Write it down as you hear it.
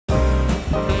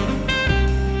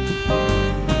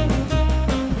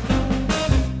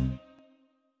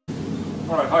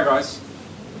Alright, hi guys.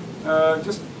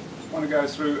 Just want to go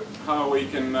through how we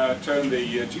can turn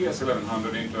the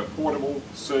GS-1100 into a portable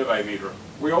survey meter.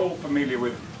 We're all familiar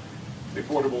with the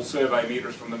portable survey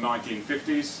meters from the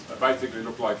 1950s. They basically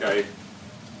look like a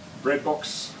bread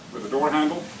box with a door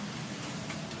handle.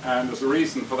 And there's a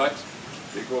reason for that,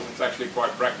 because it's actually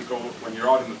quite practical when you're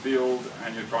out in the field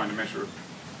and you're trying to measure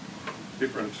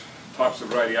different types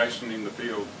of radiation in the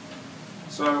field.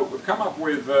 So we've come up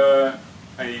with a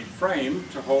frame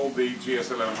to hold the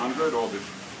GS-1100 or the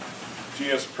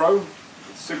GS Pro.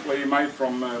 It's simply made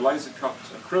from laser cut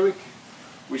acrylic.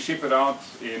 We ship it out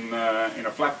in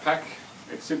a flat pack.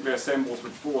 It simply assembles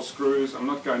with 4 screws. I'm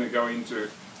not going to go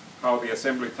into how the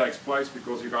assembly takes place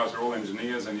because you guys are all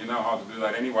engineers and you know how to do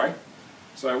that anyway.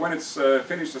 So when it's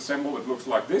finished assembled, it looks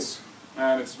like this,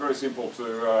 and it's very simple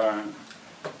to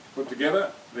put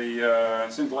together. The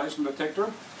scintillation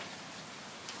detector,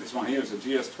 this one here is a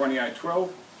GS-2812,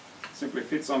 simply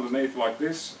fits underneath like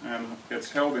this and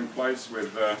gets held in place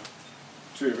with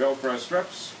 2 Velcro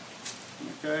straps.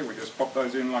 Okay, we just pop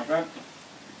those in like that,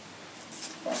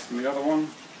 fasten the other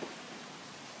one.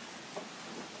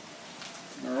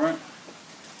 Alright,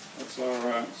 that's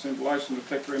our scintillation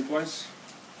detector in place.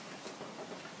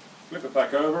 Flip it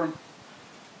back over,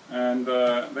 and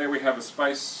there we have a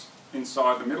space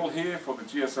inside the middle here for the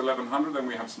GS-1100, and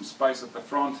we have some space at the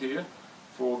front here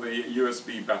for the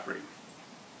USB battery.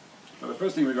 So the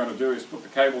first thing we're going to do is put the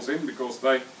cables in, because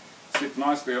they sit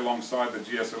nicely alongside the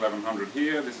GS-1100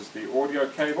 here. This is the audio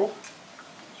cable.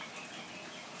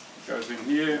 It goes in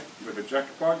here with a jack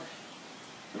plug.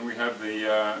 Then we have the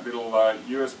little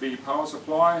USB power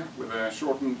supply with a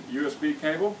shortened USB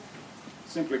cable.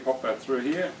 Simply pop that through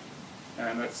here,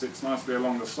 and that sits nicely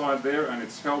along the side there, and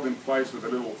it's held in place with a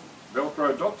little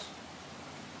Velcro dot.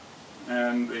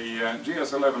 And the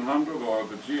GS-1100 or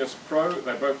the GS Pro,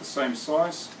 they're both the same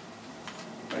size.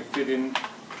 They fit in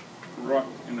right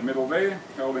in the middle there,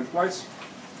 held in place.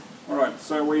 Alright,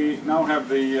 so we now have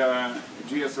the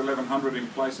GS-1100 in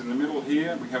place in the middle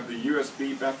here. We have the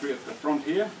USB battery at the front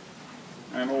here,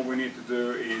 and all we need to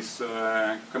do is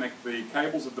connect the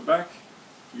cables at the back.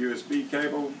 USB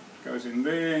cable goes in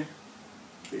there,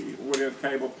 the audio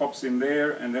cable pops in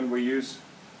there, and then we use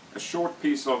a short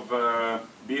piece of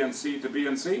BNC to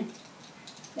BNC.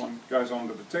 One goes on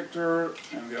the detector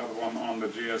and the other one on the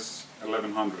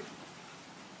GS-1100.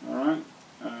 Alright,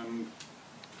 and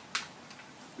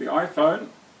the iPhone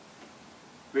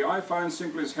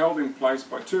simply is held in place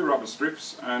by 2 rubber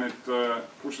strips, and it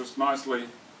pushes nicely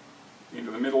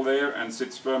into the middle there and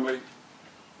sits firmly,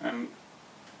 and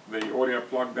the audio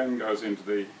plug then goes into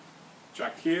the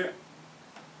jack here.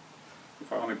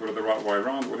 If I only put it the right way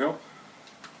around, it would help.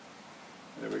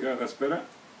 There we go, that's better.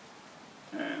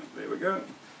 And there we go.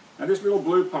 And this little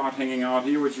blue part hanging out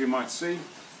here, which you might see,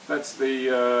 that's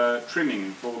the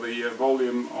trimming for the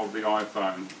volume of the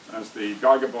iPhone, as the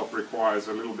GS-Walkabout requires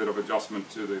a little bit of adjustment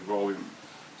to the volume.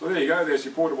 So there you go, there's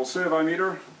your portable survey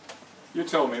meter. You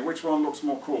tell me, which one looks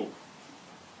more cool?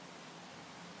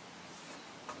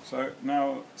 So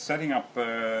now setting up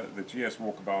the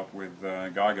GS-Walkabout with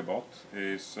GS-Walkabout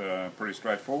is pretty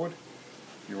straightforward.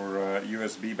 Your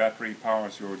USB battery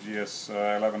powers your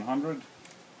GS-1100.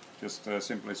 Just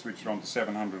simply switch it on to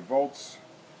 700 volts.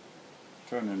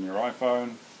 Turn in your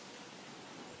iPhone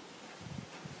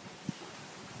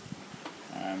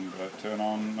and turn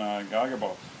on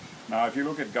GS-Walkabout. Now if you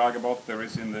look at GS-Walkabout, there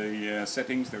is in the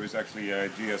settings, there is actually a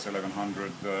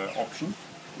GS-1100 option.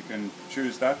 You can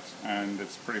choose that, and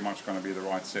it's pretty much going to be the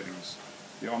right settings.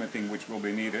 The only thing which will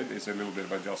be needed is a little bit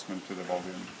of adjustment to the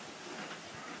volume.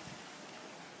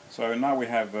 So now we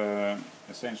have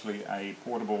essentially a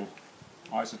portable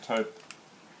isotope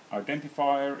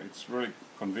identifier. It's really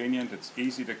convenient, it's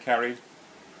easy to carry,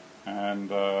 and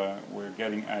we're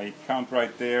getting a count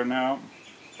rate there now.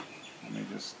 Let me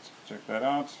just check that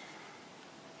out.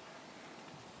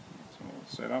 It's all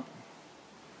set up.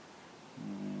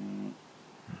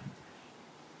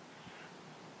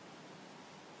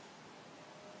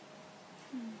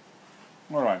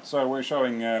 Alright, so we're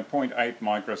showing 0.8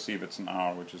 microsieverts an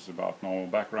hour, which is about normal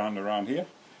background around here.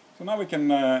 So now we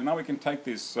can take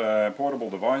this portable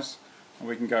device and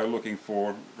we can go looking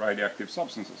for radioactive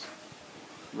substances,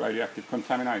 radioactive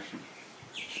contamination.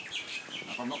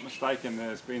 If I'm not mistaken,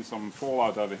 there's been some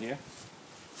fallout over here,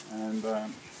 and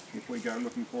if we go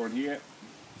looking for it here,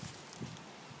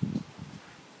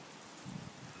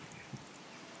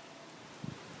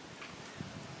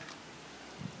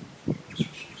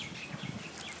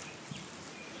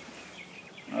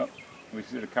 we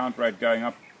see the count rate going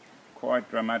up quite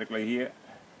dramatically here,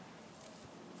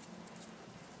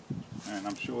 and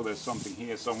I'm sure there's something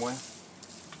here somewhere.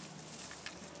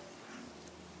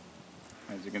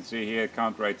 As you can see here,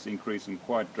 count rate's increasing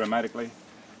quite dramatically.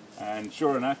 And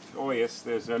sure enough, oh yes,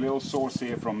 there's a little source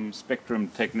here from Spectrum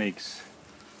Techniques.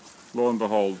 Lo and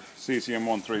behold,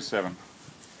 cesium-137.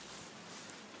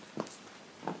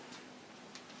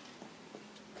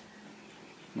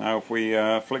 Now if we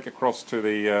flick across to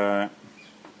the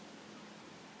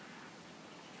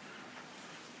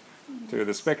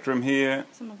spectrum here.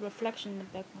 Some reflection in the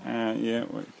background. Yeah,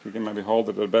 we can maybe hold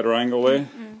it at a better angle there.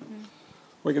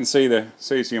 We can see the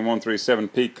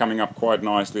cesium-137 peak coming up quite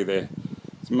nicely there.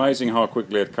 It's amazing how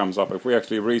quickly it comes up. If we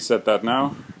actually reset that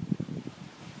now, you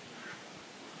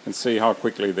can see how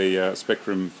quickly the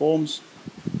spectrum forms.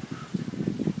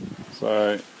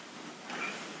 So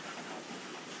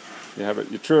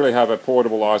you truly have a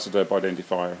portable isotope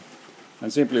identifier.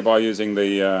 And simply by using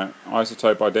the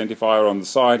isotope identifier on the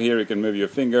side here, you can move your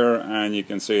finger and you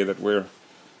can see that we're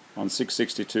on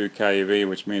 662 keV,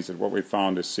 which means that what we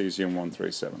found is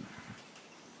cesium-137.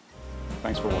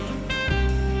 Thanks for watching.